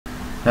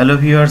Hello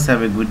viewers,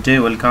 have a good day.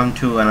 Welcome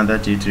to another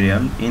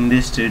tutorial. In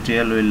this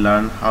tutorial we will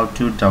learn how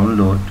to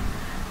download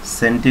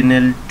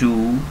Sentinel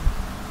 2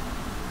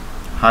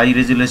 high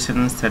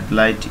resolution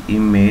satellite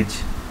image,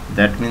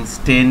 that means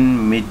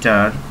 10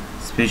 meter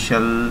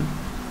spatial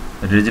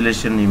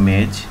resolution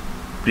image.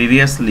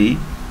 Previously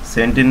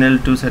Sentinel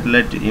 2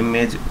 satellite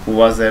image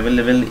was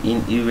available in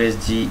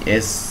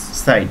usgs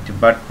site,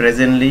 but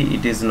presently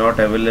it is not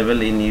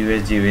available in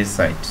usgs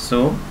site.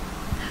 So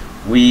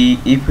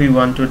if we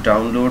want to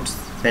download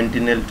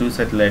Sentinel 2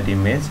 satellite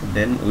image,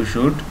 then we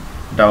should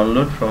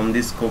download from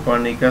this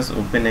Copernicus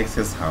Open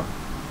Access Hub.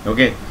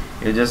 Okay,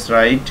 you just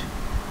write,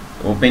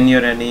 open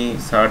your any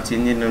search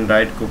engine and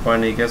write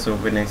Copernicus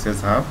Open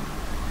Access Hub,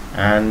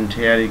 and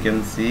here you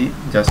can see,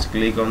 just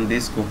click on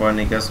this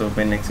Copernicus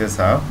Open Access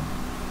Hub,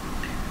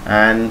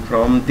 and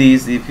from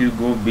this if you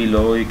go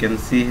below you can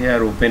see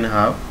here Open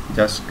Hub.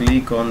 Just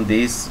click on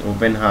this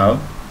Open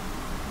Hub.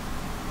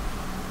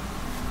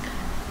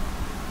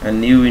 A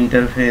new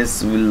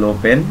interface will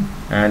open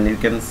and you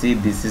can see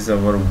this is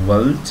our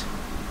world.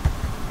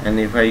 And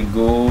if I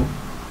go,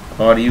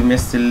 or you may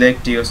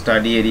select your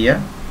study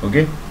area.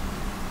 Okay,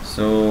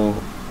 so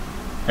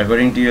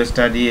according to your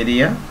study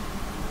area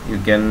you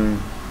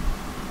can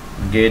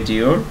get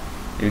your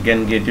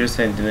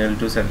Sentinel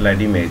 2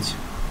 satellite image.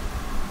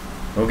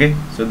 Okay,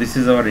 so this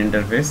is our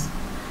interface.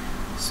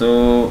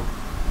 So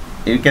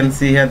you can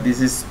see here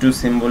this is 2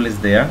 symbol is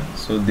there.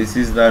 So this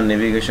is the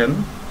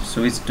navigation.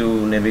 Switch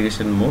to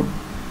navigation mode.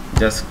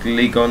 Just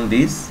click on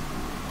this,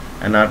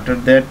 and after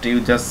that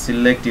you just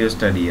select your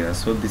study area.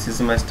 So this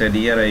is my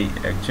study area.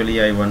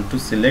 I want to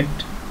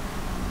select,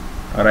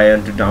 or I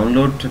want to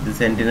download the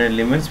Sentinel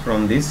image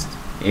from this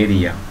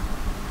area.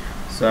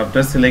 So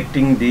after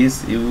selecting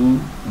this,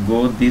 you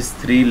go these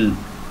 3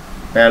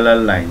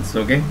 parallel lines.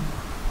 Okay,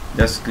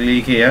 just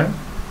click here,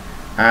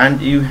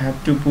 and you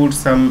have to put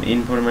some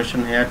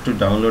information here to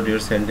download your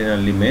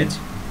Sentinel image.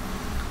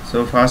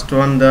 So first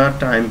one, the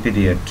time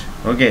period.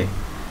 Okay,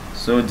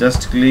 so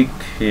just click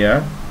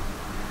here,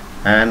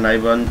 and I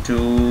want to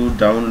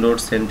download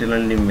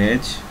Sentinel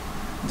image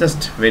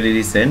just very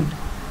recent.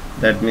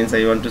 That means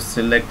I want to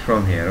select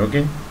from here.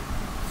 Okay,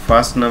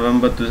 1st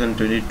November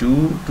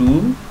 2022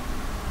 to,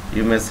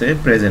 you may say,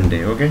 present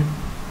day. Okay,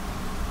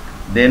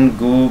 then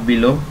go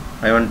below.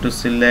 I want to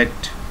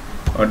select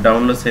or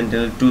download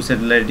Sentinel 2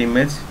 satellite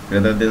image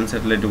rather than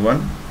satellite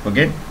 1.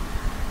 Okay,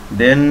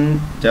 then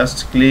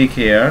just click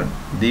here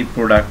the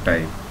product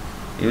type.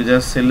 You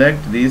just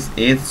select this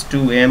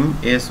H2M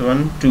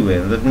S1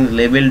 2L, that means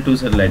label 2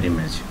 satellite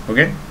image.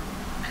 Okay,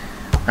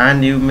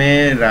 and you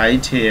may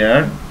write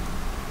here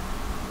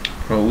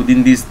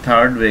within this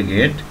 3rd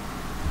bracket,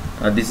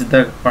 this is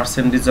the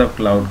percentage of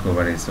cloud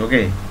coverage.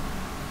 Okay,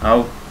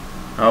 how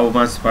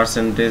much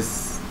percentage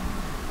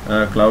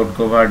cloud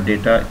cover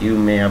data you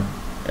may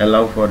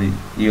allow for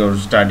your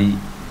study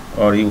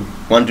or you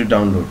want to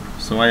download.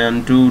 So I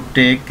want to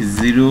take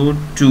 0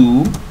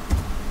 to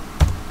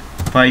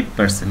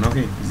 5%.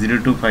 Okay,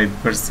 0 to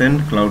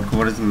 5% cloud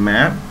coverage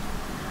map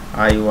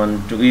I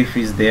want to, if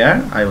is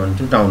there, I want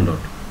to download.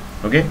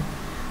 Okay,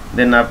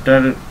 then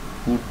after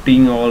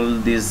putting all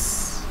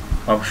this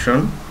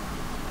option,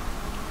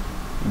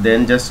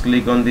 then just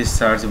click on this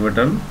search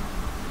button,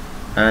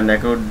 and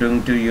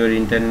according to your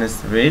internet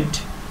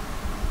rate,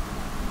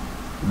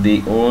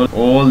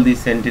 all the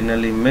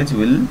Sentinel image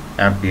will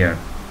appear.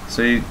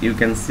 So you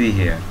can see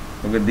here.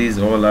 Okay, these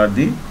all are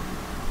the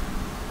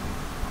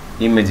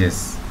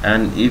images,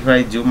 and if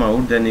I zoom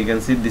out, then you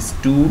can see these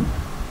 2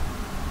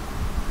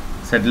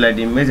 satellite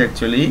image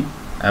actually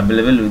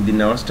available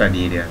within our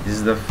study area. This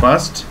is the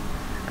first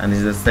and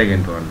this is the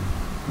second one,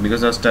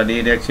 because our study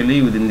area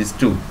actually within these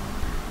 2.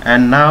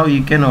 And now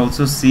you can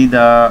also see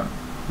the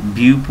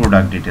view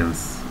product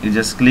details. You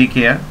just click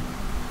here,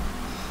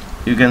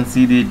 you can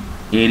see the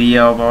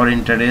area of our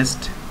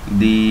interest,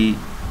 the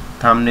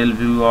thumbnail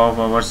view of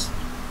our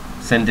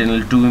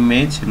Sentinel 2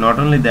 image. Not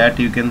only that,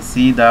 you can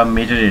see the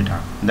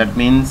metadata, that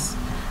means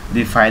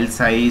the file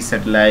size,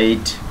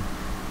 satellite,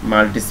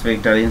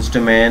 multispectral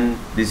instrument,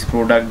 this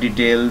product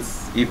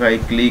details. If I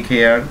click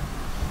here,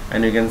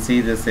 and you can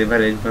see the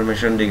several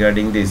information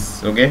regarding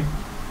this. Okay,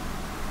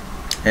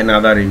 and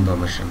other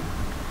information.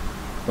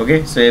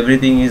 Okay, so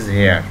everything is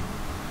here.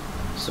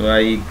 So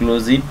I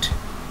close it.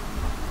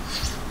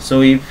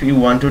 So if you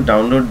want to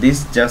download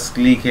this, just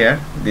click here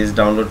this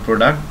download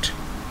product.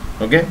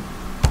 Okay,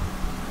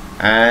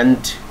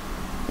 and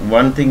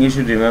one thing you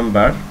should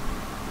remember,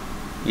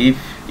 if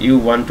you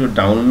want to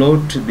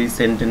download the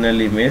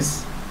Sentinel image,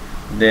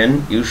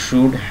 then you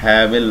should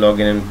have a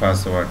login and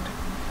password.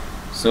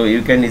 So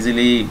you can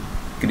easily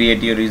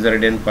create your user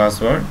ID and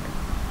password,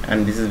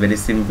 and this is very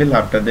simple.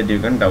 After that you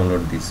can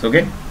download this.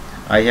 Okay,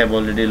 I have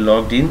already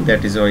logged in,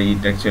 that is why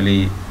it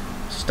actually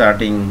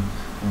starting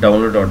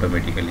download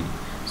automatically.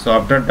 So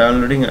after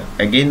downloading,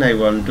 again I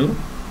want to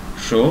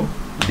show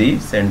the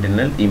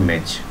Sentinel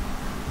image.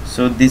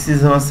 So this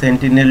is our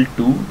Sentinel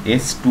 2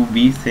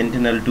 S2B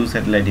Sentinel 2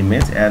 satellite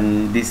image,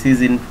 and this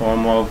is in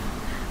form of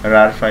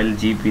RAR file,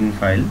 GPIN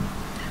file.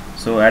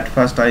 So at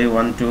first I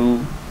want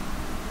to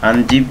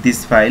unzip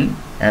this file,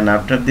 and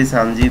after this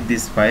unzip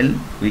this file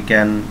we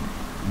can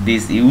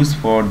this use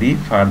for the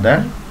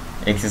further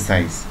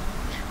exercise.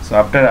 So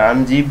after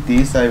unzip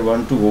this, I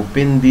want to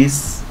open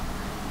this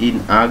in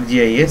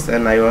ArcGIS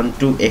and I want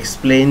to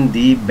explain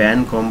the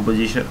band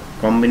composition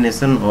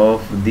combination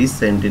of this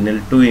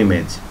Sentinel-2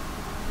 image.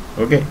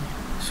 Okay,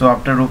 so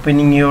after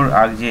opening your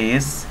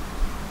ArcGIS,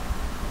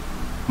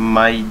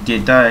 my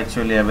data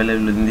actually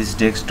available in this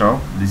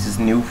desktop. This is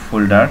new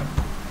folder.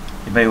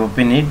 If I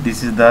open it,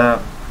 this is the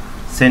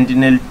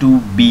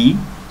Sentinel-2B.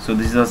 So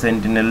this is the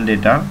Sentinel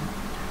data,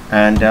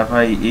 and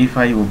if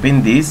I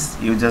open this,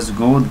 you just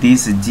go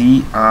this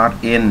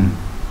GRANULE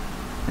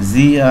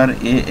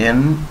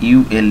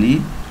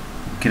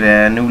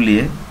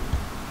granule,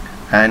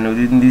 and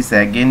within this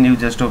again you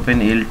just open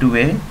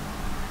L2A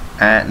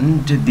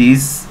and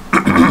this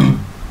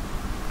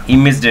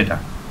image data,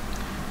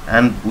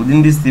 and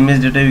within this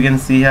image data you can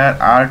see here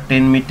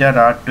R10 meter,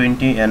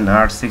 R20 and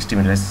R60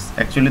 meters.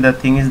 Actually the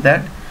thing is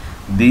that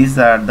these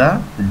are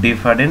the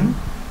different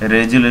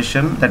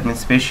resolution, that means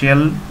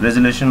spatial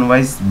resolution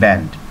wise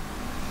band.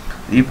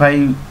 If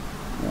I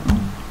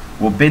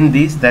open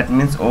this, that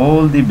means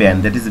all the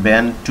band, that is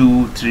band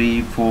 2,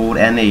 3, 4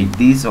 and 8,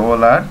 these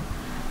all are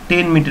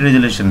 10 meter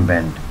resolution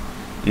band.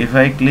 If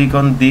I click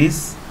on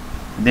this,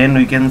 then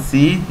we can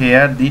see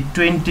here the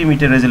 20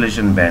 meter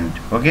resolution band.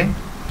 Okay,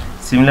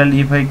 similarly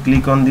if I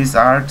click on this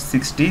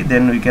R60,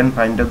 then we can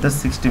find out the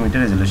 60 meter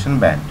resolution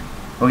band.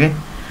 Okay,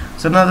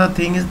 so now the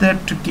thing is that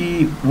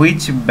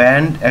which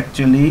band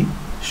actually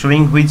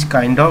showing which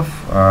kind of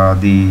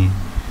the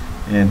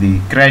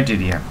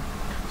criteria.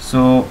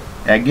 So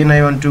again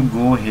I want to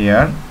go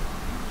here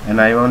and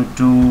I want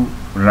to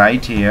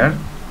write here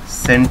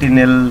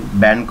Sentinel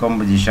band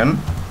composition.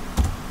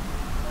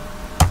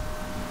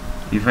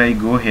 If I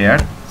go here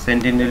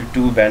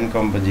Sentinel-2 band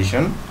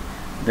composition,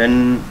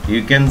 then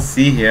you can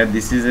see here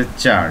this is a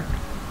chart,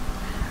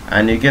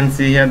 and you can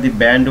see here the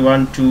band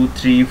 1, 2,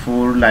 3,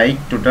 4,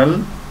 like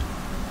total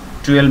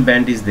 12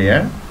 band is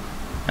there,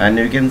 and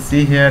you can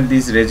see here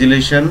this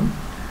resolution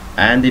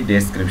and the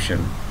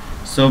description.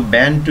 So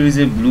band 2 is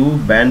a blue,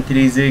 band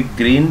 3 is a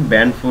green,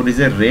 band 4 is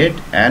a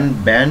red,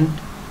 and band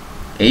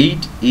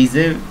 8 is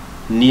a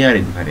near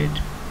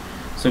infrared.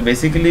 So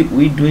basically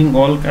we doing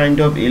all kind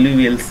of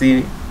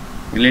LULC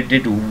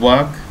related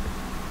work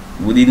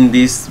within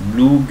this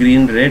blue,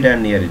 green, red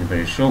and near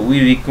infrared. So we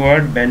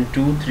required band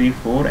 2, 3,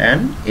 4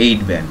 and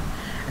 8 band,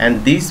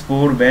 and this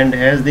 4 band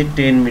has the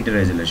 10 meter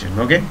resolution.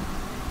 Okay,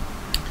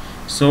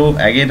 so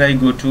again I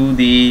go to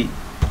the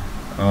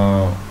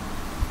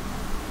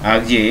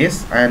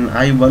ArcGIS and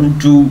I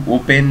want to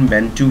open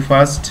band 2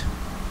 first,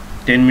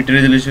 10 meter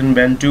resolution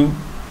band 2,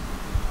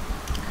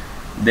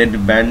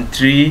 then band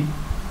 3,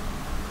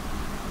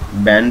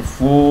 band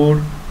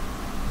 4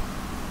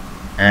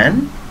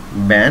 and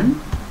band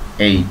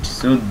 8.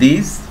 So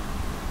these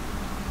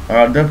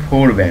are the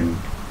 4 band.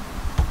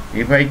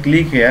 If I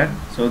click here,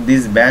 so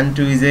this band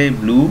 2 is a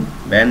blue,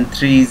 band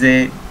 3 is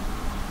a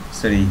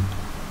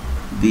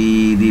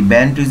the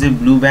band 2 is a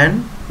blue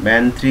band,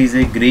 band 3 is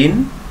a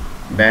green,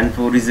 band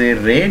 4 is a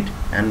red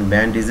and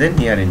band is a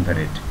near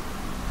infrared.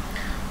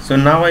 So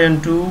now I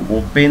want to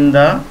open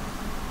the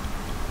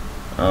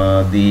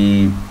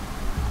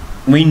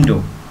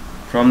window.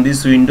 From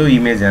this window,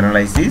 image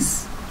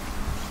analysis,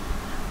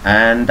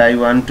 and I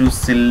want to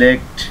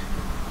select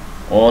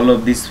all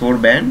of these 4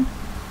 band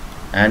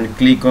and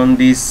click on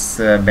this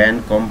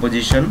band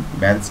composition,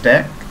 band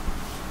stack.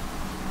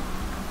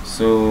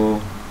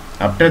 So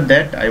after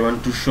that I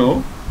want to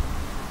show,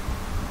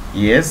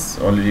 yes,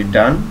 already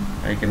done,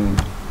 I can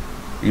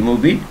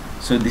remove it.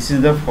 So this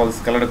is the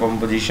false color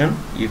composition.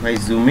 If I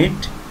zoom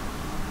it,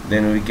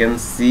 then we can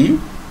see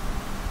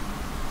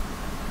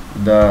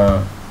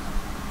the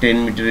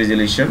 10 meter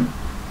resolution.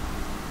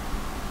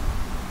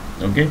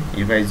 Okay,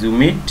 if I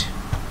zoom it,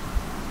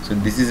 so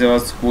this is our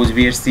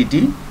Coachbihar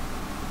city,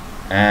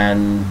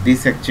 and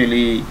this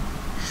actually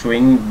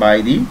showing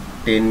by the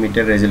 10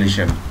 meter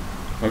resolution.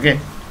 Okay,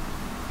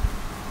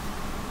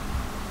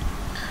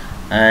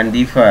 and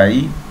if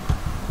I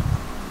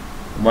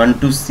want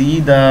to see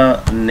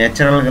the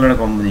natural color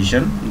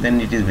composition,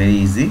 then it is very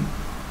easy.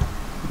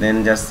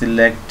 Then just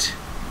select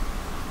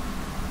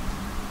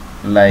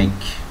like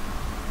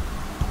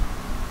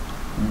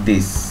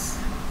this.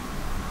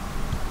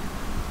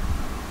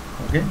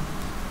 Okay,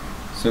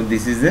 so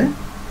this is a,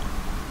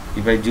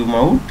 if I zoom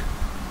out,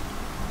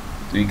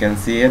 so you can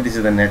see here this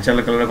is the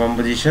natural color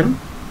composition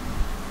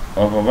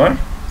of our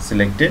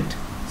selected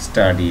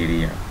study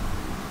area.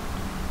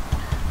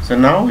 So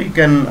now you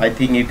can, I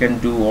think you can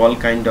do all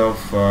kind of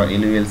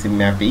LULC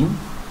mapping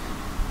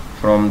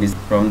from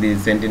the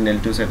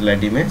Sentinel-2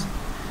 satellite image.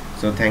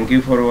 So thank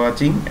you for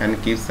watching,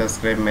 and keep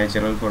subscribe my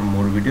channel for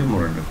more video,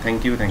 more.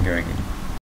 Thank you again.